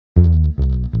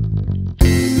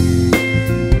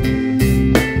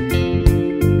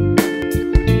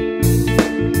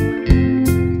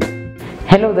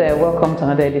welcome to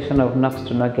another edition of Nuts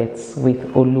to Nuggets with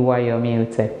Oluwayomi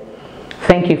Uteh.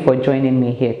 Thank you for joining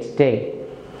me here today.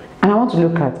 And I want to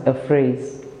look at a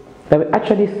phrase that we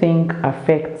actually think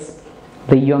affects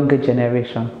the younger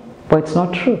generation, but it's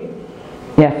not true.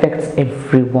 It affects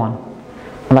everyone,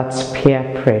 and that's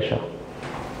peer pressure.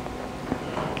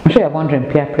 I'm sure you're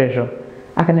wondering, peer pressure,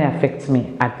 how can it affect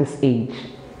me at this age?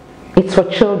 It's for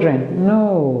children.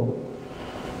 No.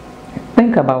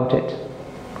 Think about it.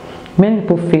 Many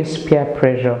people face peer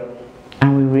pressure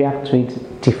and we react to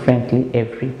it differently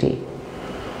every day.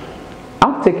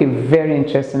 I'll take a very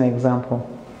interesting example.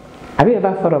 Have you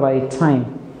ever thought about a time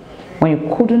when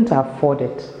you couldn't afford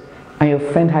it and your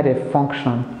friend had a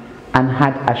function and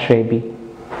had ashrebi?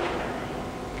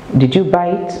 Did you buy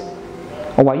it?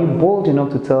 Or were you bold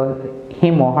enough to tell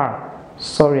him or her,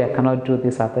 sorry, I cannot do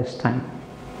this at this time?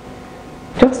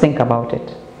 Just think about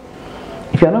it.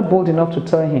 If you're not bold enough to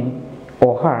tell him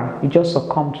or her, you just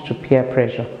succumbed to peer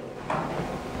pressure.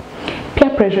 Peer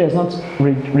pressure is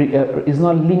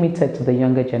not limited to the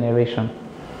younger generation.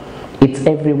 It's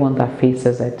everyone that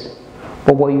faces it.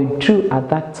 But what you do at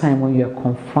that time when you are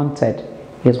confronted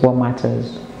is what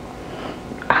matters.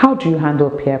 How do you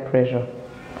handle peer pressure?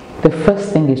 The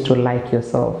first thing is to like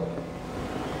yourself.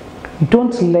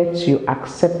 Don't let your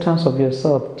acceptance of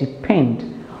yourself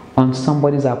depend on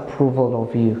somebody's approval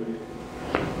of you.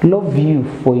 Love you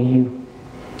for you.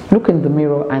 Look in the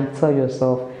mirror and tell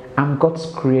yourself, I'm God's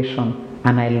creation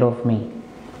and I love me.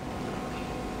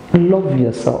 Love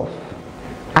yourself.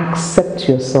 Accept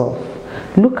yourself.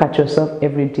 Look at yourself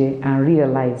every day and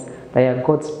realize that you're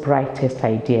God's brightest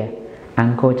idea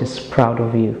and God is proud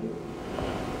of you.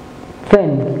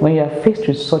 Then, when you are faced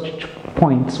with such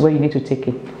points where you need to take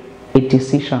a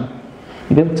decision,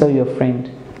 you'll be able to tell your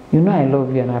friend, you know I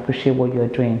love you and I appreciate what you're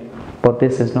doing, but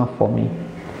this is not for me.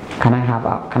 Can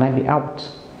I be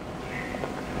out?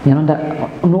 You're under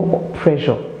no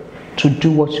pressure to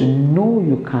do what you know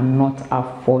you cannot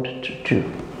afford to do.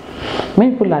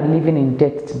 Many people are living in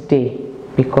debt today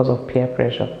because of peer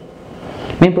pressure.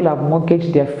 Many people have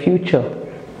mortgaged their future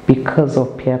because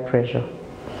of peer pressure.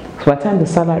 So by the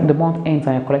time the month ends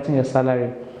and you're collecting your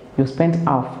salary, you spent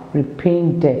half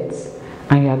repaying debts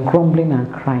and you're grumbling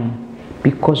and crying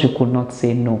because you could not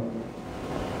say no.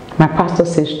 My pastor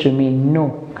says to me,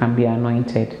 no can be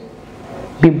anointed.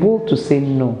 Be bold to say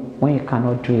no when you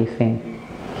cannot do a thing.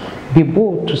 Be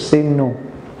bold to say no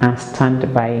and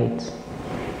stand by it.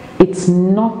 It's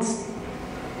not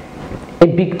a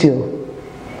big deal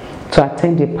to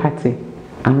attend a party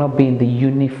and not be in the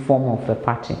uniform of the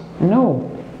party.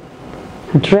 No.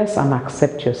 Dress and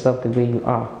accept yourself the way you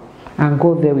are and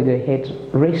go there with your head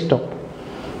raised up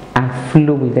and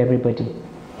flow with everybody.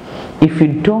 If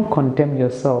you don't condemn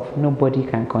yourself, nobody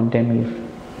can condemn you.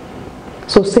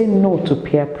 So say no to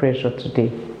peer pressure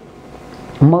today.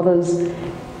 Mothers,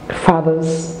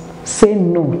 fathers, say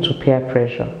no to peer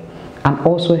pressure and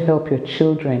also help your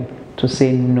children to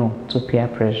say no to peer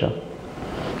pressure.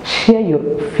 Share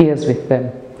your fears with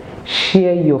them.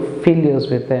 Share your failures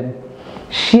with them.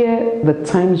 Share the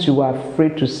times you were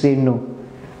afraid to say no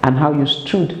and how you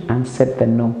stood and said the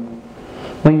no.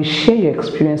 When you share your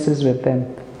experiences with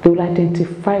them, they will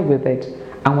identify with it,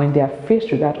 and when they are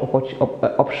faced with that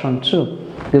option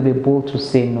too, they'll be bold to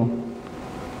say no.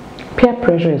 Peer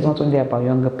pressure is not only about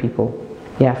younger people,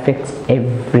 it affects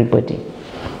everybody.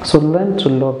 So learn to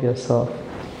love yourself.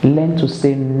 Learn to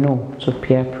say no to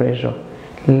peer pressure.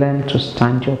 Learn to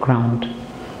stand your ground.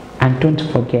 And don't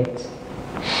forget,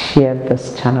 share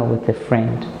this channel with a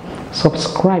friend.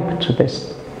 Subscribe to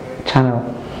this channel.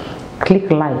 Click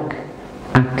like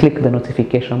and click the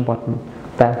notification button,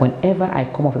 that whenever I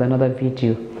come up with another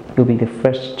video, you'll be the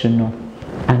first to know.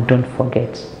 And don't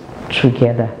forget,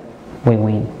 together we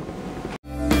win.